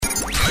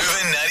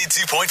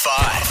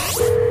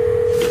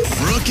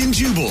92.5. Brooke and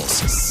Jubal's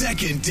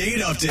second date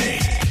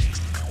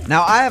update.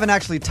 Now, I haven't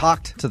actually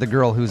talked to the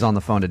girl who's on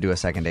the phone to do a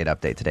second date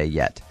update today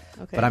yet.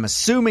 Okay. But I'm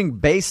assuming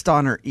based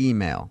on her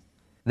email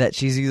that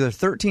she's either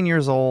 13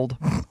 years old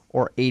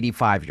or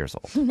 85 years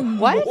old.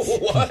 What?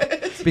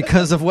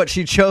 Because of what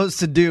she chose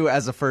to do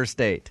as a first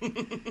date.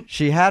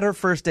 She had her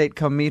first date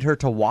come meet her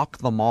to walk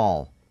the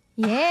mall.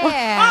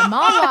 Yeah,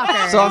 mall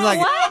walker. So I'm like,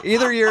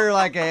 either you're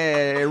like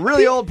a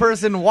really old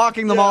person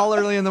walking the mall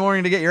early in the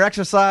morning to get your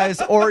exercise,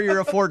 or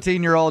you're a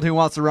 14-year-old who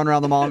wants to run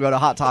around the mall and go to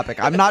Hot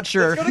Topic. I'm not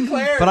sure,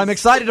 but I'm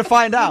excited to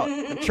find out.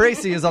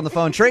 Tracy is on the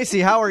phone. Tracy,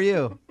 how are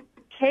you?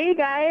 Hey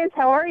guys,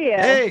 how are you?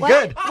 Hey, What?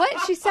 good.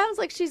 What? She sounds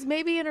like she's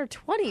maybe in her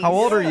 20s. How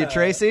old are you,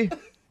 Tracy?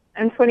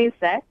 I'm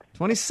 26.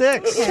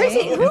 26. Tracy,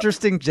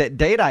 Interesting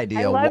date idea.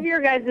 I love your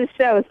guys'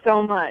 show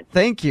so much.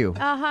 Thank you.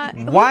 Uh-huh.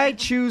 Why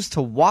choose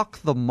to walk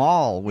the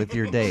mall with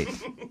your date?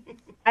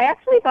 I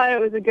actually thought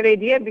it was a good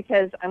idea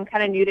because I'm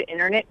kind of new to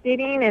internet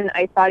dating, and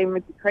I thought he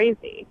would be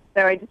crazy.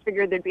 So I just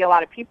figured there'd be a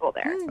lot of people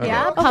there.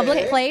 Yeah,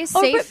 public place,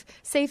 Oh,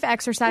 safe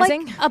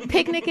exercising. Like a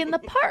picnic in the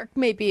park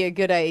may be a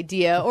good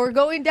idea, or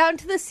going down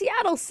to the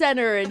Seattle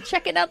Center and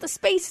checking out the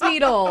Space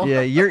Needle.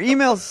 Yeah, your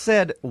email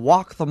said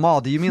walk the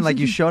mall. Do you mean like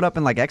you showed up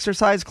in like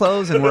exercise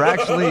clothes and we're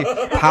actually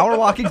power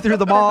walking through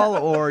the mall,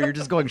 or you're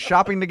just going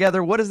shopping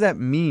together? What does that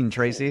mean,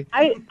 Tracy?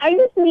 I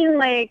just mean,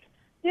 like,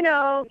 you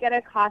know, get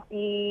a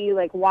coffee,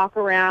 like walk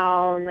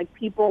around, like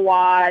people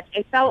watch.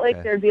 I felt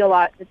like there'd be a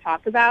lot to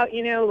talk about,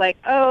 you know, like,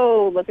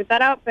 oh, look at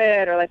that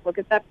outfit, or like, look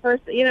at that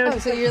person, you know. Oh,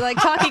 so you're like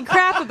talking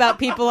crap about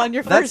people on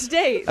your first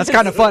date. That's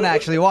kind of fun,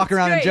 actually. Walk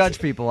around and great. judge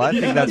people. I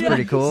think that's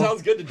pretty cool.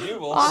 Sounds good to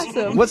Jubal.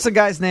 Awesome. What's the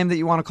guy's name that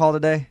you want to call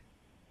today?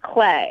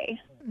 Clay.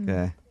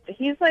 Okay.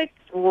 He's, like,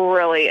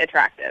 really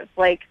attractive.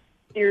 Like,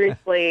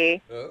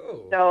 seriously,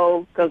 Oh.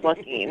 so good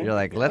looking. You're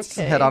like, let's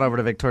Okay. head on over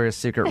to Victoria's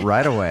Secret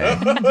right away.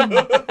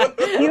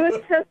 He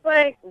was just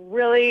like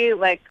really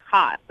like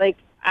hot, like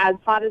as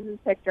hot as his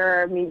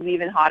picture, maybe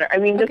even hotter. I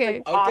mean, just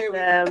Okay. like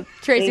Okay, awesome.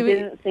 Tracy, he we-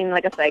 didn't seem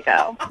like a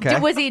psycho. Okay.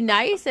 Was he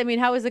nice? I mean,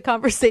 how was the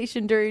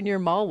conversation during your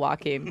mall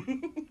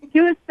walking? He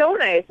was so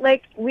nice.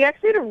 Like, we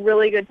actually had a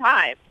really good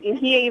time. And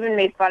he even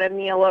made fun of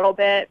me a little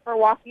bit for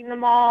walking the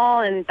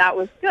mall, and that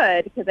was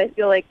good because I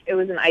feel like it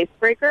was an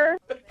icebreaker.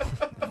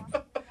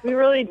 We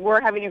really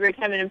were having a great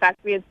time, and in fact,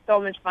 we had so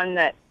much fun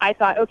that I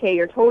thought, okay,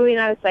 you're totally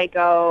not a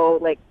psycho.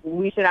 Like,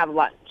 we should have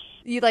lunch.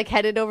 You like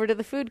headed over to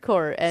the food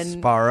court and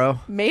Sparrow.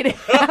 made it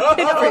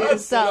happen for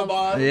yourself.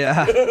 Cinnabon.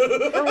 Yeah.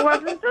 It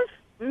wasn't just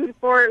food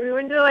court. We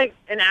went to like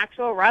an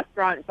actual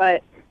restaurant,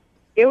 but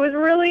it was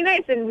really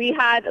nice. And we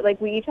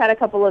each had a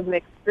couple of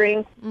mixed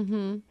drinks.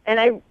 Mm-hmm. And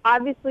I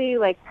obviously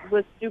like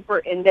was super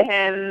into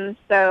him.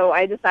 So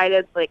I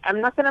decided like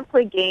I'm not going to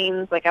play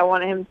games. Like I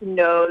wanted him to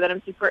know that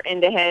I'm super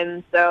into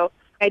him. So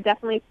I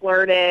definitely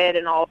flirted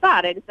and all of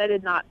that. I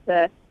decided not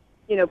to,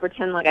 you know,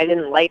 pretend like I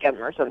didn't like him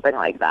or something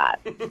like that.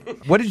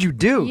 What did you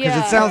do? Because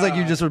Yeah. it sounds like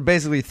you just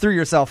basically threw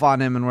yourself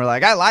on him and were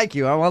like, I like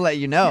you. I want to let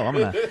you know. I'm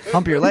going to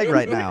hump your leg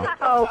right now.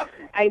 So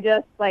I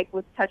just like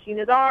was touching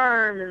his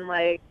arm and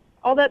like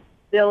all that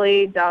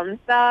silly, dumb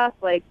stuff,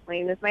 like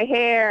playing with my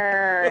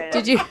hair. And,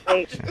 Did you-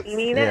 like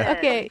cleaning it? Yeah.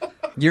 Okay.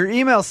 Your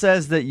email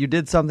says that you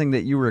did something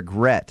that you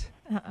regret.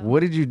 What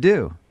did you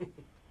do?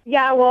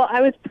 Yeah, well,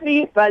 I was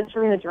pretty buzzed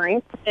from the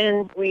drink,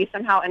 and we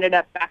somehow ended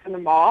up back in the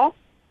mall.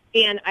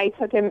 And I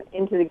took him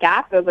into the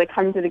Gap. I was like,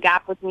 come to the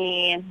Gap with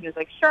me, and he was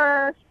like,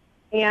 sure.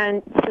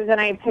 And so then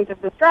I picked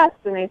up this dress,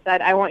 and I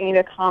said, I want you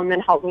to come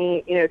and help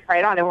me, you know, try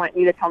it on. I want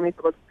you to tell me if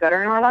it looks good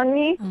or not on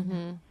me.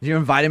 Did you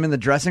invite him in the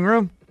dressing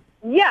room?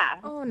 Yeah.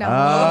 Oh no.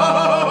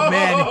 Oh,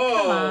 man. Come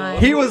on.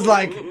 He was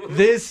like,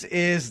 this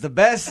is the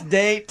best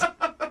date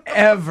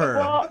ever.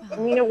 Well, I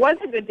mean, it was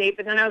a good date,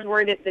 but then I was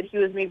worried that he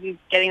was maybe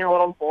getting a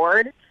little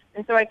bored.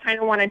 And so I kind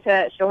of wanted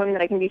to show him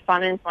that I can be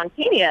fun and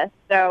spontaneous.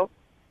 So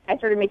I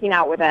started making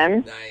out with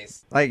him.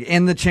 Nice. Like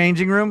in the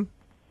changing room?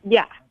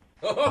 Yeah.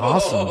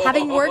 Awesome.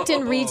 Having worked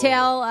in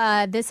retail,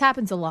 this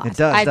happens a lot. It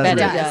does, I doesn't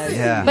bet it? it does.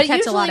 Yeah. But Catch a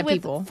usually lot of with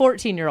people.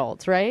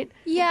 14-year-olds, right?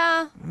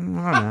 Yeah. I don't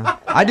know.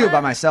 I do it by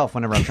myself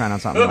whenever I'm trying on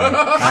something.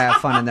 I have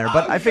fun in there.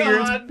 But I figure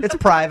it's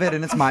private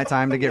and it's my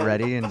time to get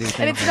ready and do things.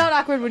 And it's not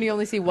awkward when you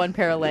only see one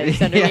pair of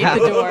legs underneath Yeah.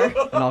 the door.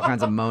 And all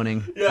kinds of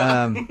moaning.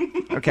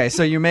 Okay,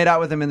 so you made out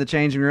with him in the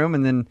changing room,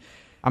 and then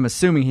I'm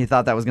assuming he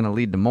thought that was going to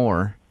lead to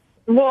more.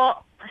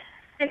 Well,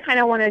 I kind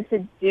of wanted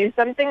to do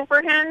something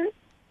for him.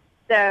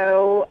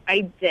 So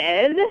I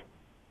did.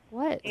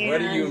 What? What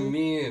do you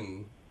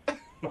mean?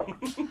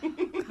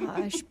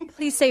 Gosh.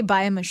 Please say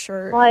buy him a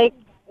shirt. Like,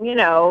 you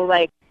know,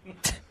 like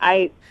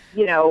like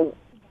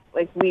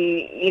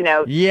we, you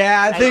know.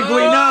 Yeah, I think we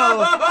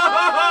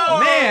know.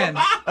 Man,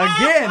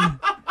 again.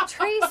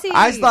 Tracy.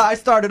 I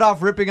started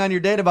off ripping on your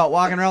date about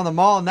walking around the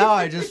mall. Now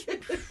I wish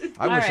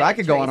right, I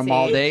could go on a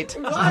mall Tracy. date.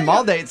 A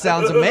mall date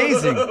sounds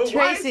amazing.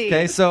 Tracy.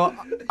 Okay, so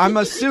I'm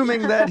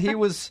assuming that he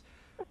was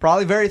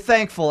probably very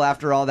thankful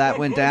after all that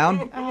went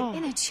down.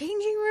 in a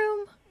changing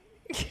room?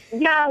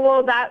 Yeah,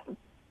 well,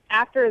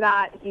 after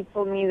that, he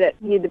told me that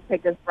he had to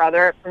pick his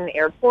brother up from the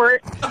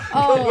airport.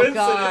 Oh,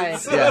 God.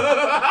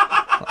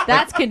 Yeah.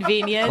 That's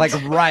convenient. Like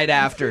right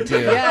after,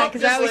 too. yeah,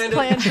 because I always landed.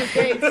 plan for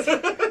dates.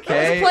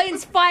 Okay. This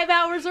plane's 5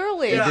 hours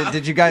early.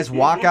 Did you guys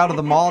walk out of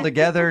the mall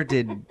together?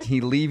 Did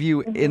he leave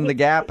you in the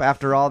Gap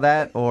after all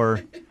that,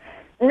 or?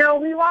 No,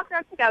 we walked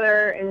out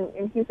together,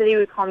 and he said he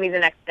would call me the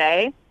next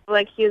day.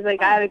 Like, he was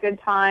like, I had a good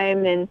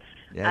time, and,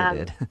 Yeah, he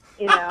did.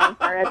 I'm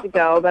sorry I have to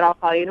go, but I'll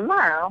call you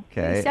tomorrow.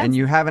 Okay, Sounds- and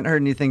you haven't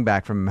heard anything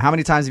back from him. How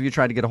many times have you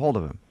tried to get a hold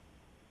of him?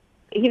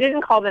 He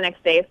didn't call the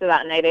next day, so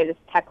that night I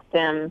just texted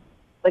him,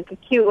 like, a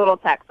cute little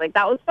text. Like,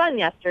 that was fun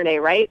yesterday,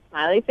 right?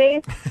 Smiley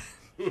face.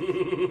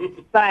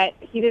 But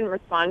he didn't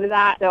respond to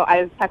that, so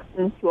I've texted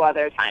him 2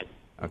 other times.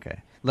 Okay.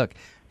 Look,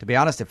 to be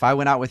honest, if I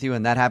went out with you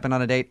and that happened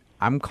on a date,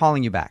 I'm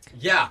calling you back.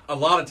 Yeah, a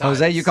lot of times.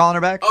 Jose, you calling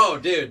her back? Oh,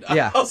 dude.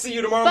 Yeah. I'll see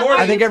you tomorrow morning.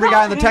 I think every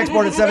guy on the text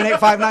board at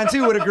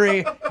 78592 would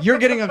agree you're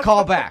getting a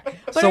call back.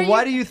 So are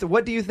what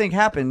do you think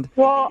happened?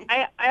 Well,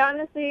 I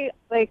honestly,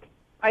 like,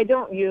 I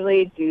don't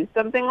usually do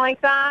something like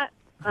that.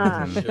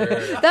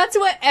 Sure. That's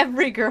what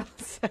every girl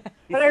says.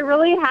 But I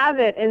really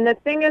haven't. And the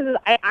thing is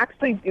I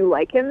actually do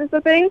like him is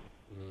the thing.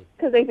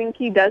 Because I think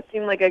he does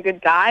seem like a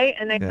good guy.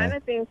 And I Yeah. kind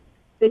of think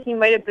that he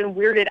might have been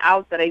weirded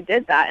out that I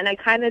did that. And I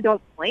kind of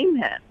don't blame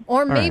him.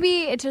 Or right.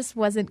 maybe it just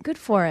wasn't good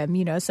for him.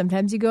 You know,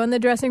 sometimes you go in the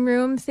dressing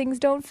room, things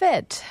don't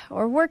fit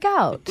or work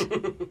out.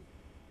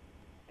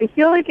 I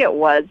feel like it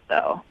was,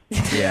 though.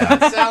 Yeah.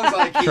 Sounds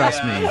like he,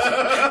 Trust me.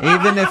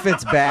 Even if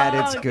it's bad,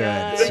 it's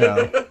good.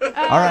 So,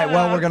 all right.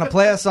 Well, we're gonna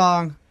play a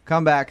song.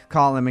 Come back,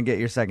 call him, and get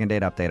your second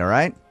date update. All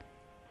right.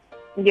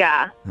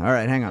 Yeah. All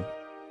right. Hang on.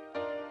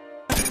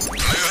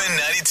 Moving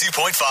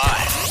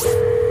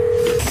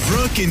 92.5.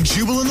 Brooke and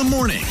Jubal in the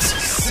mornings.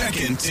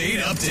 Second date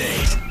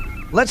update.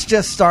 Let's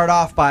just start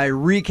off by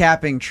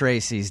recapping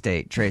Tracy's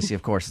date. Tracy,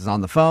 of course, is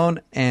on the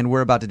phone, and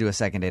we're about to do a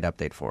second date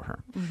update for her.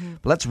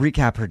 But let's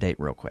recap her date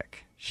real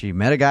quick. She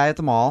met a guy at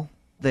the mall.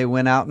 They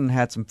went out and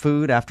had some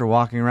food after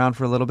walking around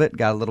for a little bit,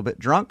 got a little bit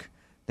drunk,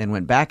 then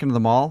went back into the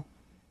mall,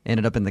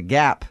 ended up in the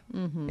Gap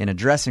in a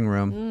dressing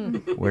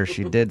room where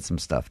she did some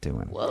stuff to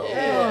him.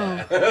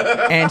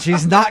 And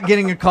she's not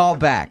getting a call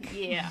back.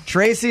 Yeah.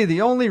 Tracy,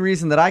 the only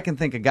reason that I can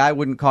think a guy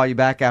wouldn't call you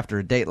back after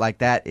a date like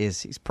that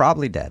is he's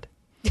probably dead.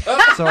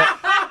 So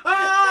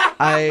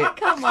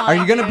Come on. are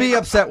you going to be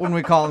upset when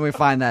we call and we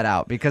find that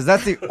out? Because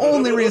that's the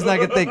only reason I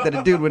could think that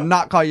a dude would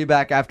not call you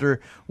back after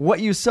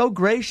what you so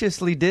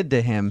graciously did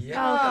to him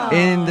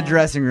in the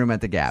dressing room at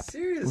the Gap.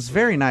 It was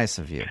very nice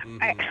of you.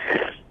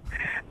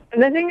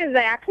 And the thing is,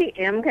 I actually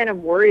am kind of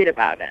worried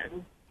about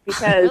him.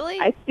 Because Really?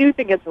 I do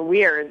think it's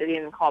weird that he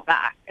didn't call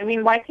back. I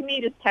mean, why can't he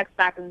just text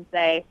back and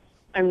say,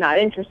 I'm not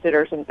interested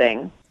or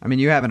something? I mean,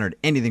 you haven't heard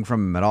anything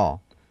from him at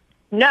all.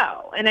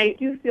 No. And I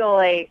do feel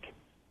like,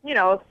 you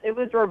know, if it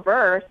was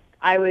reversed,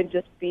 I would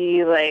just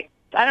be like,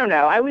 I don't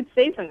know. I would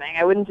say something.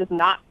 I wouldn't just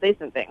not say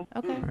something.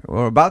 Okay. All right,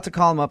 well, we're about to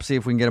call him up, see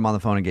if we can get him on the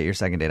phone and get your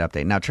second date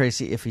update. Now,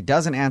 Tracy, if he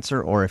doesn't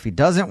answer or if he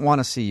doesn't want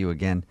to see you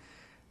again,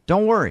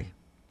 don't worry.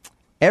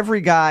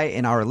 Every guy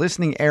in our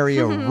listening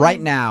area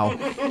right now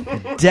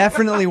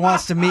definitely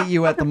wants to meet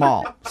you at the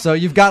mall. So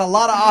you've got a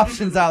lot of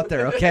options out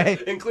there, okay?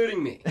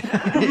 Including me.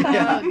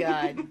 Oh,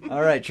 God.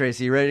 All right,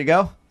 Tracy, you ready to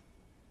go?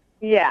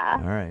 Yeah.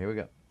 All right, here we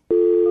go.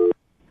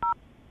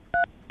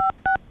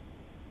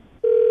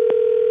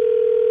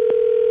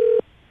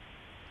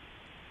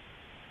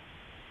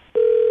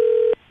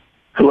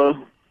 Hello,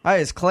 Hi,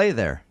 is Clay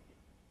there?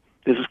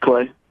 this is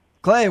Clay.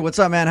 Clay, what's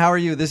up, man? How are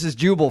you? This is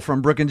Jubal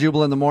from Brook and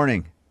Jubal in the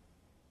Morning.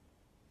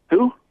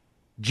 Who?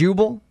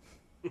 Jubal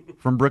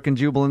from Brook and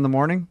Jubal in the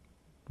Morning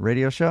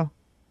radio show.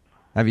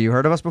 Have you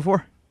heard of us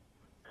before?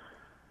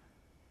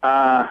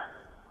 I'm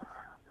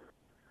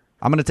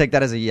going to take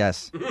that as a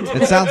yes.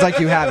 It sounds like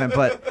you haven't,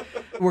 but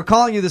we're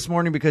calling you this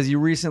morning because you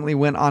recently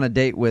went on a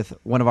date with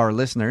one of our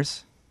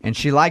listeners, and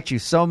she liked you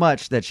so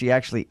much that she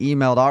actually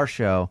emailed our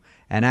show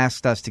and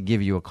asked us to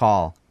give you a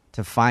call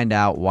to find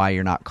out why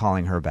you're not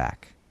calling her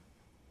back.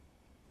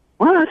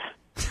 What?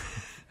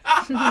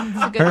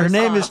 Her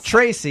name is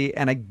Tracy,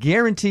 and I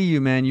guarantee you,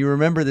 man, you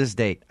remember this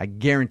date. I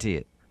guarantee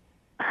it.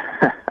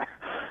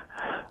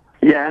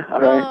 Yeah, all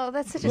right. Oh,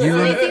 that's such a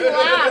sleepy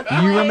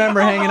laugh. You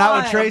remember hanging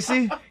out with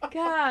Tracy?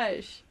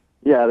 Gosh.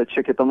 Yeah, the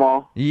chick at the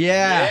mall.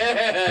 Yeah.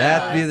 Yeah.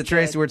 That'd be the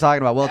Tracy we're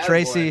talking about. Well, Attaboy.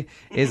 Tracy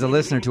is a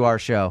listener to our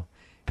show.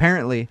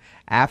 Apparently,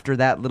 after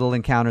that little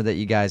encounter that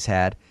you guys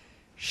had,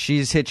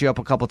 she's hit you up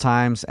a couple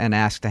times and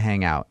asked to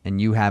hang out,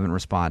 and you haven't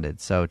responded.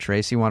 So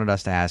Tracy wanted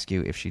us to ask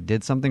you if she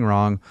did something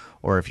wrong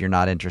or if you're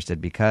not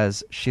interested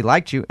because she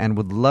liked you and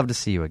would love to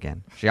see you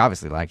again. She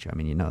obviously liked you. I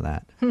mean, you know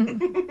that.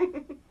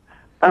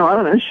 Oh, I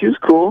don't know. She was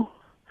cool.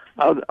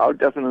 I would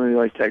definitely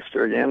like text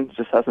her again. It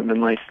just hasn't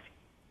been like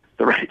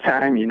the right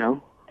time, you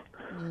know.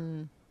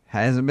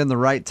 Hasn't been the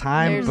right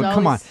time, There's but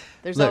come on.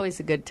 There's Look. always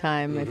a good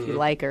time if you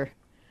like her.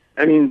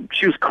 I mean,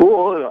 she was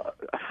cool.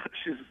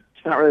 She's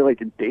not really like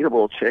a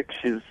dateable chick.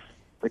 She's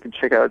like a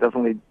chick I would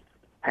definitely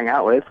hang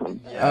out with. And,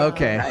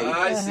 Okay.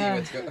 I see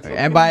what's going on.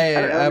 And by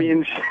I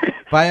mean,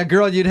 by a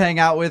girl you'd hang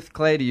out with,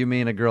 Clay, do you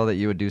mean a girl that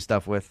you would do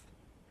stuff with?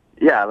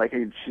 Yeah, like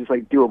she's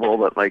like doable,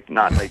 but like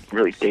not like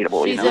really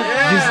dateable. She's You know?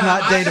 She's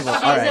not dateable.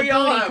 She's All a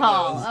right. booty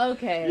call.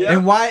 Okay.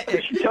 And why?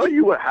 Did she tell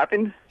you what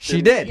happened?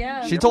 She did.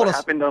 Yeah. She told what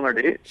us. happened on our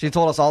date. She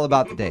told us all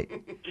about the date.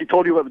 She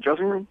told you about the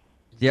dressing room.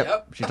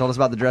 Yep. She told us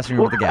about the dressing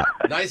room with the Gap.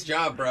 Nice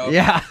job, bro.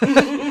 Yeah.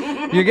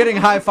 You're getting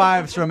high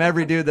fives from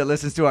every dude that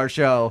listens to our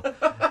show.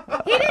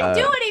 He didn't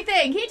do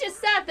anything. He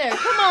just sat there.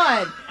 Come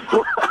on.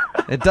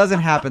 It doesn't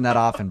happen that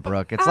often,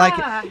 Brooke. It's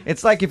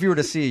like if you were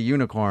to see a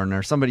unicorn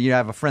or somebody, you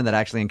have a friend that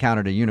actually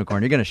encountered a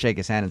unicorn, you're going to shake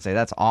his hand and say,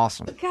 that's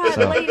awesome. God,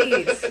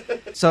 ladies.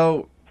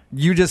 So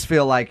you just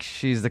feel like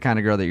she's the kind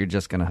of girl that you're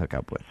just going to hook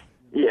up with.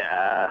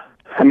 Yeah.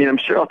 I mean, I'm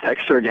sure I'll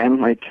text her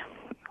again. Like,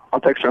 I'll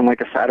text her on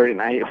like a Saturday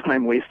night when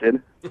I'm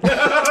wasted. Like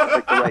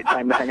the right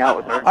time to hang out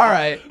with her. All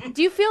right.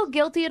 Do you feel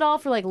guilty at all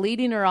for like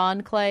leading her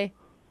on, Clay?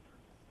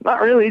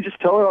 Not really. Just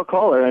tell her I'll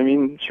call her. I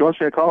mean, she wants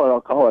me to call her.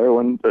 I'll call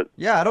her. But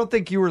Yeah, I don't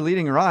think you were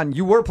leading her on.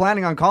 You were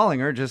planning on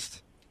calling her,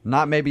 just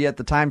not maybe at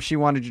the time she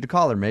wanted you to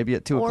call her. Maybe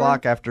at 2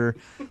 o'clock after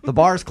the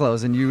bars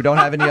close and you don't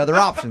have any other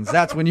options.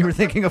 That's when you were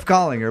thinking of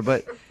calling her,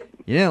 but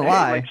you didn't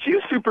lie. Like, she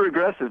was super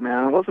aggressive,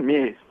 man. It wasn't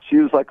me. She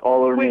was like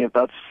all over me. If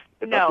that's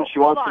what she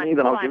wants from me,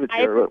 then I'll give it to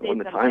her when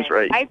the time's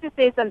right. I have to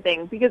say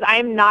something because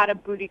I'm not a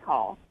booty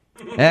call.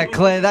 Yeah,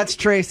 Clay, that's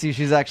Tracy.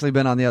 She's actually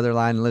been on the other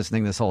line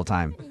listening this whole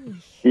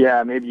time.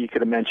 Yeah, maybe you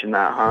could have mentioned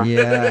that, huh?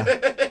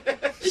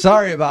 Yeah.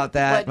 Sorry about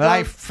that, but I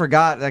don't-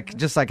 forgot, like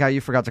just like how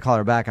you forgot to call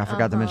her back, I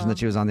forgot to mention that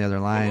she was on the other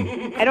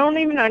line. I don't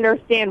even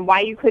understand why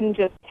you couldn't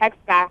just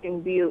text back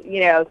and be,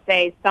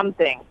 say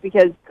something.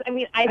 Because I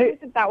mean, I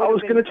think that I would.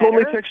 was going to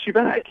totally text you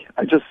back.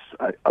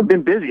 I've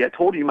been busy. I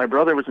told you my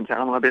brother was in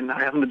town. I've been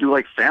having to do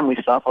like family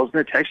stuff. I was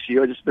going to text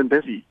you. I just been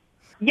busy.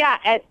 Yeah,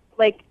 at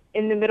like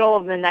in the middle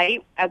of the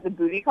night as a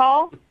booty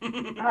call.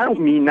 I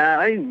don't mean that.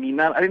 I didn't mean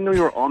that. I didn't know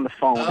you were on the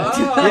phone.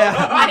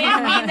 Yeah. I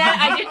didn't mean that.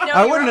 I didn't know.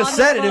 I you wouldn't were have on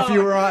said the it if phone.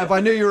 you were if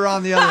I knew you were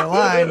on the other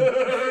line.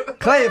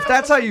 Clay, if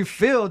that's how you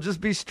feel,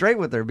 just be straight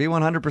with her. Be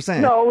 100%.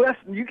 No,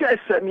 you guys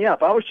set me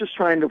up. I was just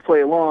trying to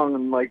play along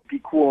and like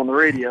be cool on the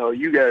radio.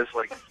 You guys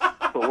like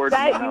put words in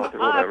my mouth or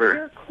whatever.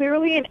 You're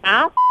clearly an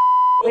ass.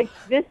 Like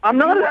this. I'm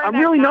not. I'm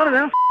really not an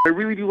ass. ass. I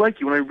really do like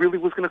you, and I really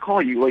was going to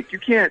call you. Like you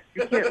can't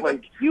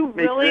like. You make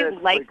really this,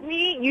 like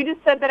me? You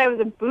just said that I was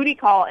a booty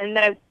call and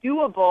that I was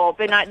doable,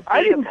 but not dateable.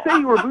 I didn't say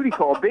you were a booty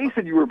call. They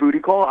said you were a booty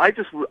call. I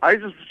just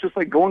was just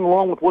like going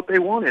along with what they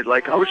wanted.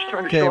 Like I was just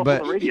trying to show up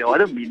on the radio. I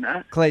didn't mean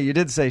that. Clay, you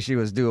did say she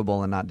was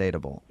doable and not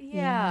dateable.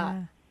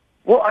 Yeah.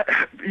 Well,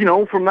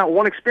 from that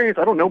one experience,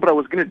 I don't know, but I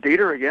was going to date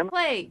her again.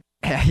 Clay,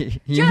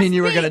 You Just mean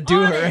you were be going to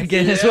do her honest.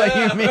 again is what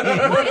you mean.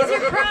 what is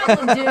your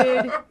problem,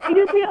 dude? I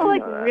just feel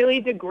like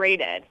really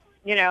degraded,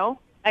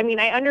 I mean,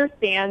 I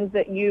understand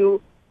that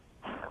you,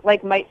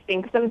 like, might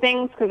think some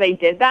things because I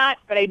did that,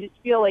 but I just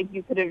feel like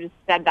you could have just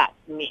said that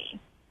to me.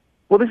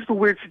 Well, this is a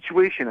weird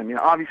situation. I mean,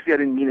 obviously I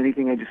didn't mean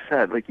anything I just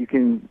said. Like, you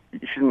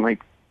shouldn't,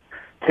 like,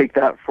 take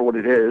that for what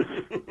it is.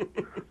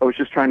 I was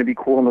just trying to be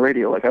cool on the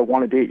radio. Like, I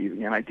want to date you,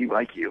 and I do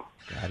like you.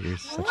 God, you're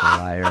such a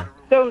liar.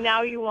 So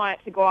now you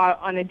want to go out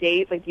on a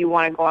date? Like, you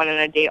want to go out on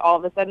a date all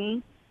of a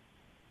sudden?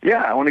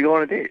 Yeah, I want to go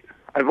on a date.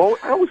 I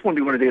always wanted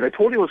to go on a date. I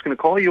told you I was going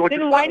to call you.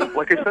 Then why didn't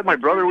like I said, my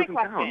brother was in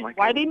town. Like,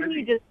 why didn't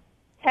you just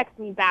text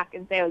me back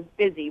and say I was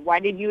busy? Why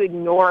did you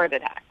ignore the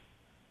text?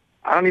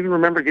 I don't even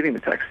remember getting the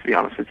text, to be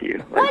honest with you.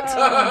 What?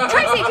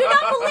 Tracy, do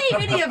not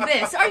believe any of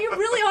this. Are you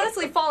really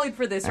honestly falling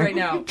for this right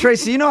now?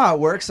 Tracy, you know how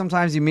it works.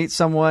 Sometimes you meet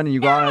someone and you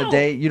go on a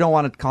date. You don't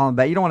want to call him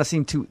back. You don't want to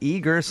seem too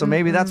eager. So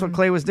maybe that's what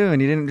Clay was doing.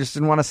 He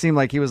didn't want to seem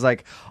like he was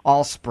like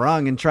all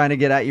sprung and trying to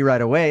get at you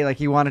right away. Like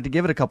he wanted to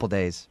give it a couple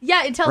days.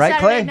 Yeah, until Right,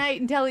 Saturday Clay?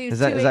 night until he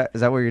was Is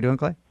that what you're doing,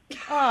 Clay?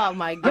 Oh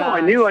my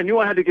god. No, I knew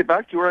I had to get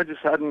back to her. I just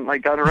hadn't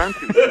like got around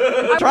to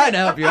it. I'm trying to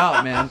help you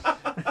out, man.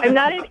 I'm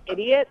not an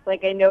idiot.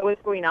 Like, I know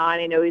what's going on.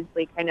 I know he's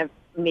like kind of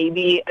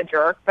maybe a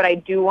jerk, but I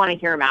do want to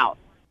hear him out.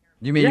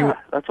 You mean Yeah,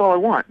 that's all I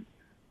want.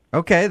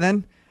 Okay,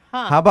 then.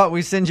 How about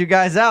we send you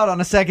guys out on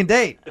a second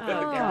date? Come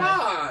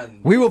on.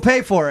 We will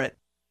pay for it.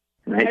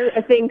 Nice.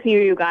 A thing to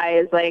you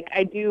guys, like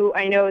I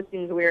know it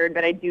seems weird,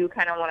 but I do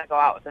kind of want to go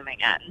out with him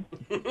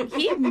again.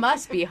 He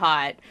must be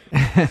hot. He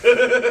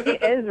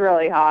is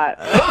really hot.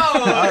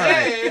 Oh,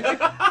 hey.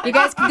 You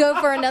guys could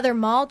go for another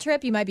mall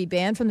trip. You might be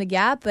banned from the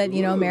Gap, but,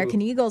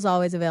 American Eagle's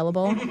always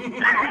available.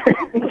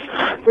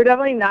 We're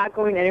definitely not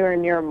going anywhere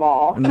near a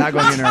mall. I'm not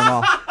going into a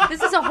mall.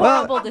 This is a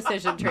horrible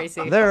decision,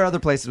 Tracy. There are other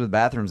places with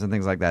bathrooms and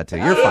things like that, too.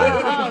 You're fine.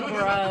 Oh,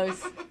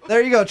 gross.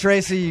 There you go,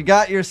 Tracy. You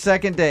got your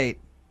second date.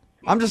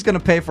 I'm just going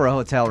to pay for a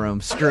hotel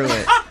room. Screw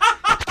it.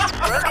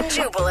 Brooke and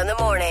Jubal in the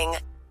morning.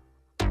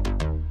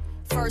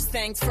 First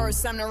things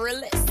first, I'm the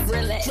realest. Drop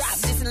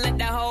this and let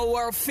the whole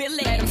world feel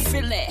it. Let them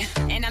feel it.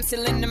 And I'm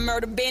still in the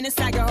murder business.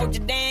 I can hold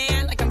you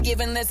down like I'm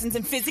giving lessons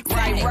in physics.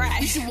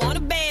 Right. You should want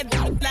a bad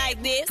bitch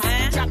like this.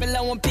 Drop it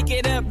low and pick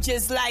it up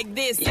just like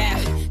this. Yeah.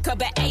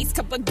 Cup of Ace,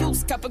 cup of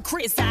Goose, cup of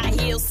Chris. I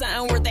heal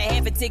something worth a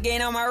half a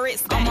ticket on my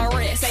wrist.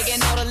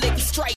 Taking all the liquor straight.